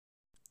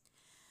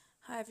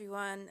Hi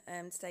everyone,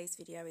 today's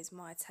video is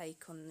my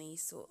take on the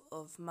sort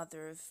of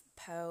mother of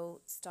pearl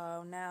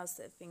style nails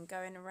that have been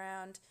going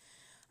around.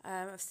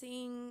 I've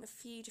seen a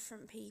few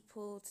different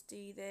people to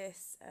do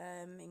this,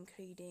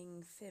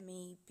 including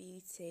Femi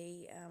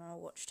Beauty. I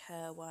watched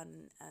her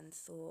one and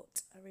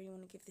thought I really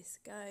want to give this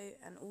a go,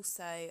 and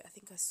also I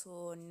think I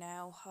saw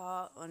Nail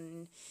Heart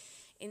on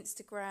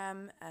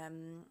Instagram.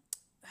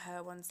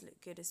 Her ones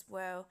look good as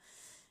well.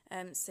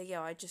 So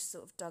yeah, I just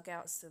sort of dug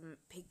out some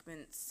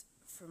pigments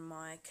from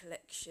my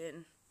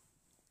collection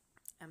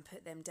and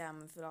put them down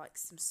with like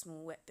some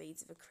small wet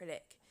beads of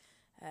acrylic.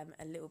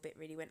 A little bit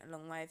really went a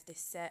long way with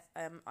this set.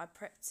 I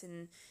prepped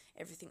and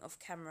everything off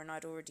camera, and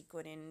I'd already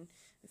gone in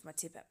with my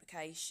tip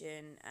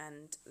application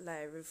and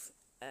layer of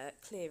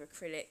clear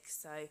acrylic,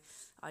 so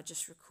I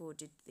just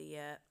recorded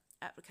the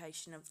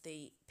application of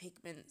the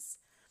pigments.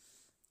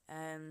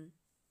 And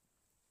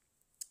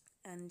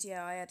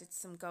yeah, I added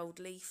some gold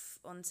leaf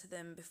onto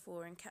them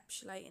before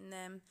encapsulating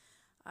them.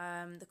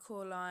 The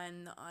core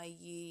line that I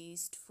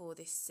used for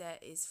this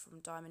set is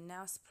from Diamond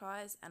Nail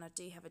Supplies, and I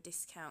do have a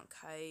discount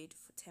code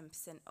for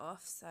 10%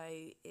 off, so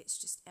it's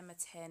just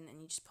Emma10, and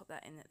you just pop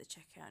that in at the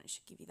checkout and it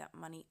should give you that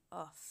money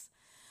off.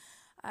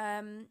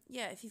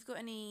 Yeah, if you've got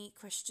any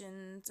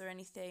questions or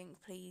anything,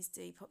 please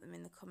do pop them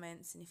in the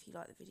comments, and if you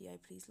like the video,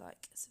 please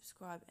like,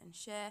 subscribe and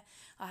share.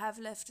 I have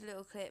left a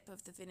little clip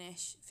of the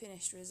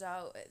finished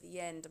result at the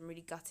end. I'm really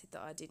gutted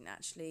that I didn't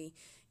actually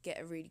get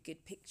a really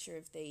good picture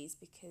of these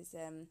because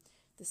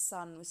the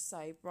sun was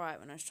so bright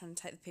when I was trying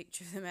to take the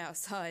picture of them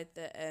outside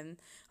that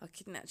I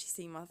couldn't actually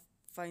see my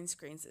phone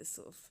screen, so it's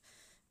sort of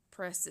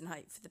press and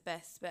hope for the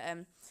best. But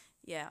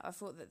yeah, I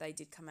thought that they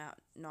did come out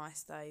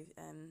nice though.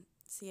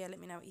 So yeah, let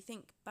me know what you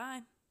think.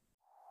 Bye.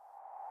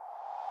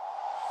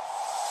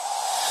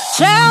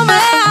 Tell me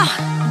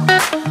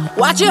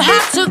why'd you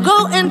have to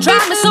go and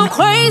drive me so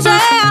crazy?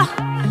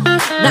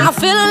 Now I'm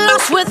feeling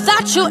lost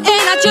without you, and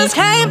I just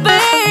can't be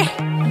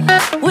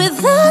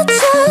without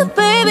you,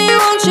 baby.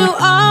 Want you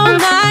all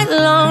night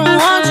long,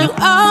 want you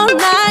all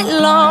night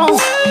long.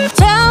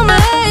 Tell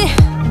me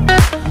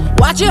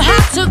why'd you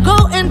have to go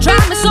and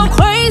drive me so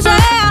crazy?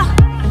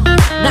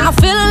 Now I'm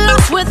feeling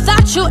lost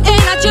without you, and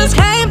I just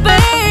can't be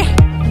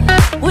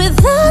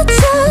without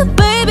you,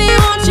 baby.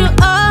 Want you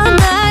all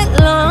night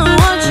long,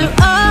 want you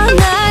all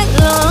night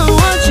long,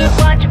 want you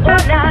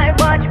all night,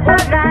 want you all night, want you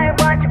all night,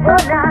 want you all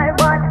night,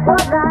 want you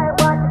all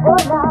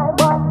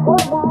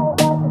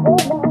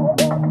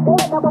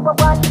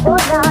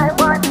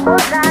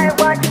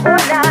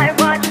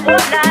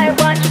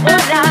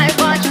night,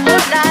 want you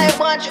all night,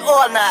 want you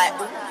all night.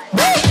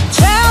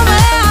 Tell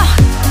me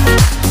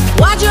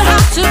why'd you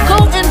have to go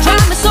and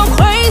drive me so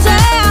crazy?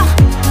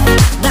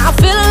 Now I'm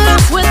feeling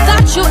lost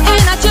without you,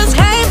 and I just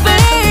can't be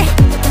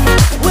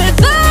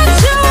without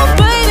you,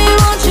 baby.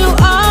 Want you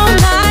all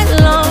night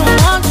long,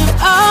 want you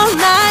all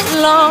night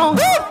long.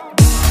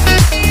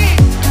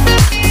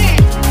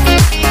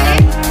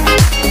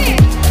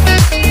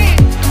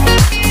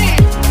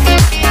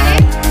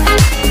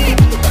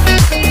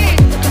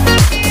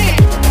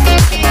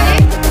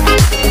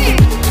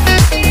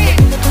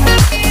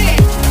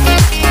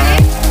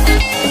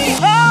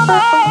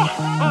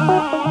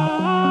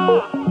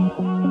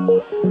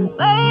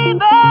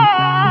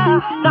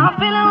 Now I'm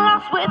feeling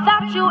lost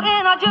without you,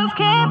 and I just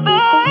can't be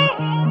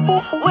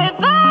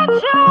without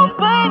you,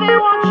 baby.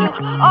 Want you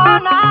all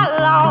night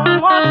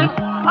long, want you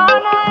all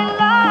night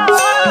long.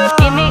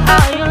 Give me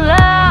all your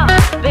love,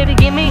 baby.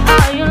 Give me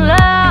all your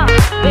love,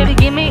 baby.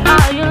 Give me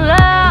all your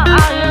love,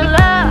 all your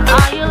love,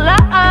 all your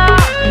love.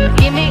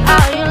 Give me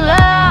all your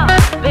love,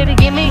 baby.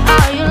 Give me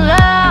all your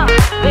love,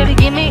 baby.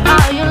 Give me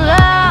all your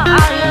love,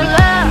 all your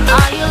love,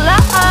 all your love.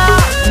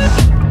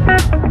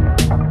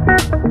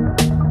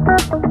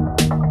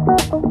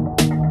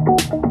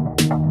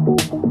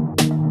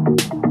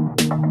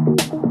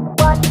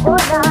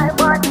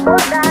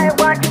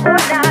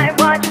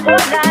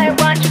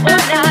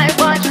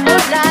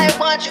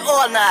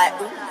 All night.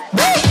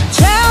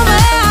 Tell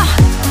me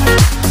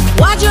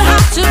why'd you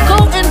have to go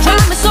and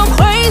drive me so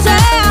crazy?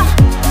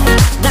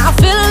 Now I'm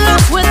feeling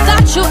lost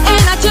without you,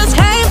 and I just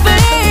can't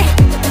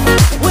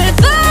be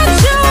without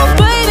you,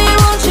 baby.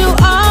 Want you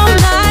all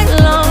night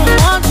long,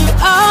 want you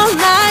all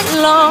night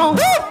long.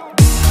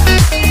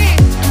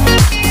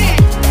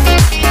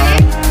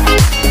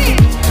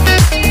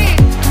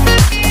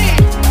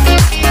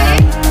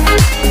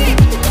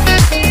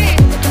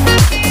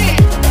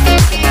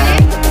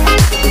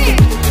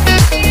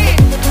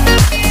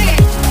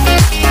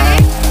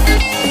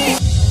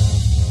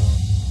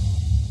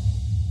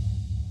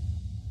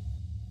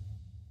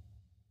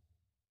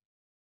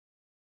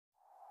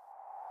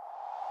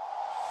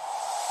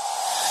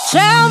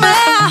 Tell me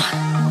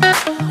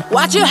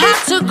why'd you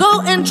have to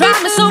go and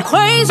drive me so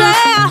crazy?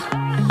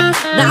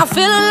 Now I'm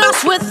feeling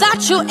lost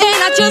without you, and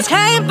I just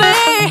can't be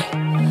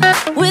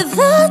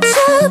without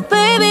you,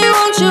 baby.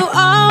 Want you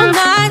all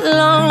night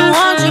long,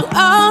 want you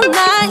all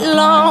night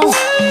long.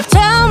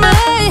 Tell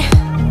me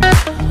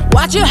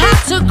why'd you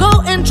have to go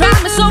and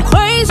drive me so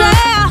crazy?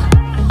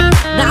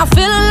 Now I'm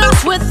feeling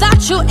lost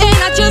without you, and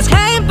I just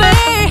can't be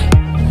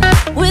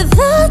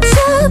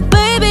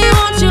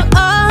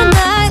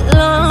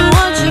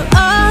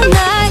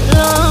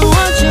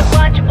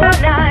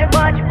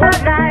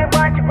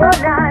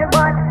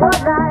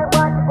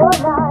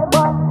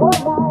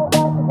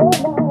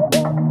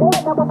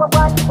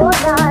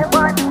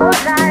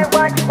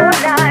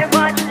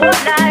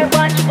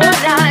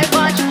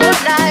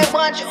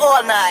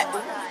All night.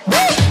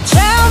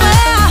 Tell me,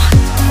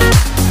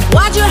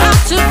 why'd you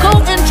have to go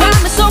and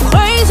drive me so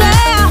crazy?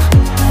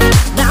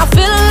 Now I'm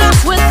feeling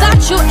lost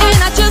without you,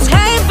 and I just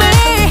can't be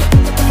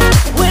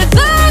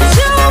without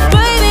you,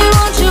 baby.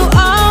 Want you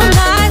all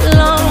night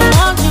long,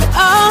 want you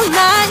all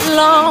night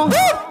long.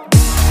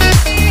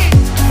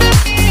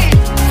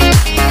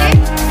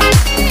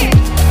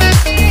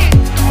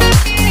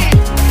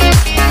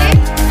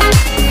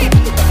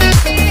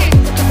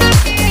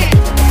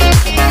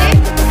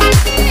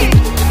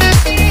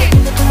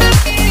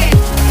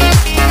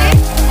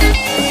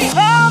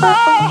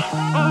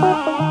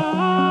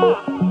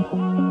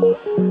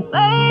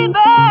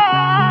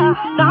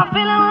 Now I'm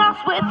feeling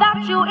lost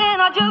without you,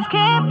 and I just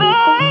can't be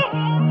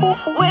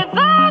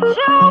without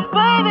you,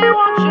 baby.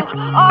 Want you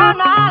all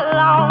night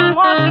long,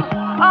 want you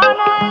all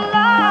night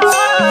long.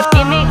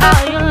 Give me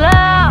all your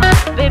love,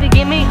 baby.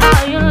 Give me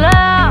all your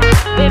love,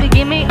 baby.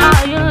 Give me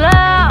all your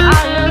love,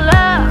 all your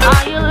love,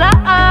 all your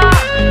love.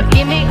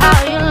 Give me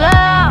all your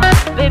love,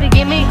 baby.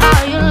 Give me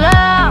all your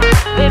love,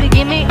 baby.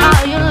 Give me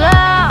all your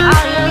love,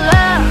 all your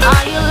love,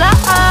 all your love.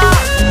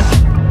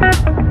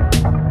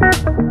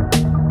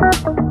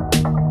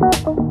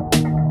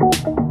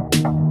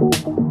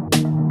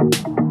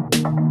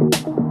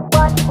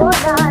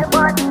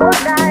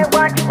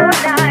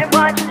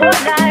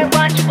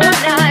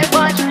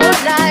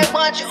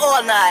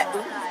 All night.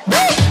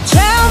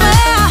 Tell me,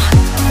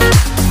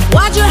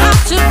 why'd you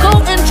have to go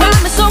and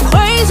drive me so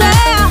crazy?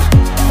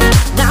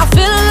 Now I'm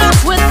feeling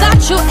lost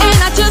without you,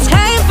 and I just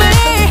can't be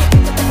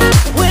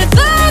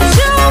without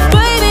you,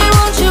 baby.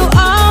 Want you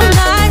all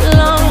night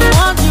long,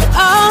 want you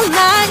all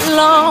night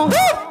long.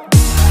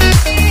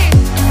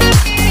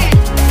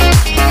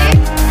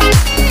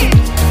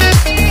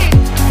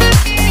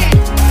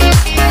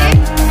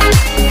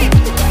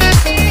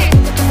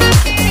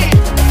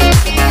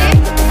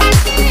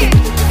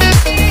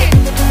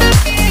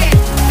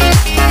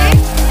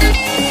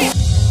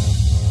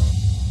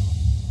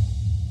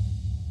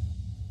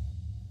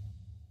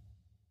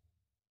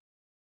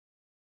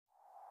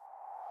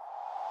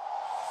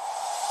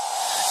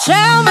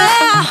 Tell me,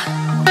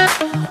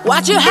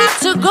 why'd you have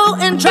to go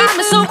and drive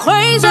me so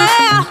crazy?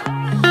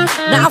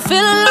 Now I'm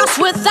feeling lost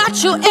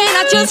without you, and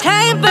I just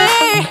can't be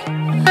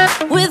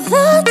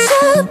without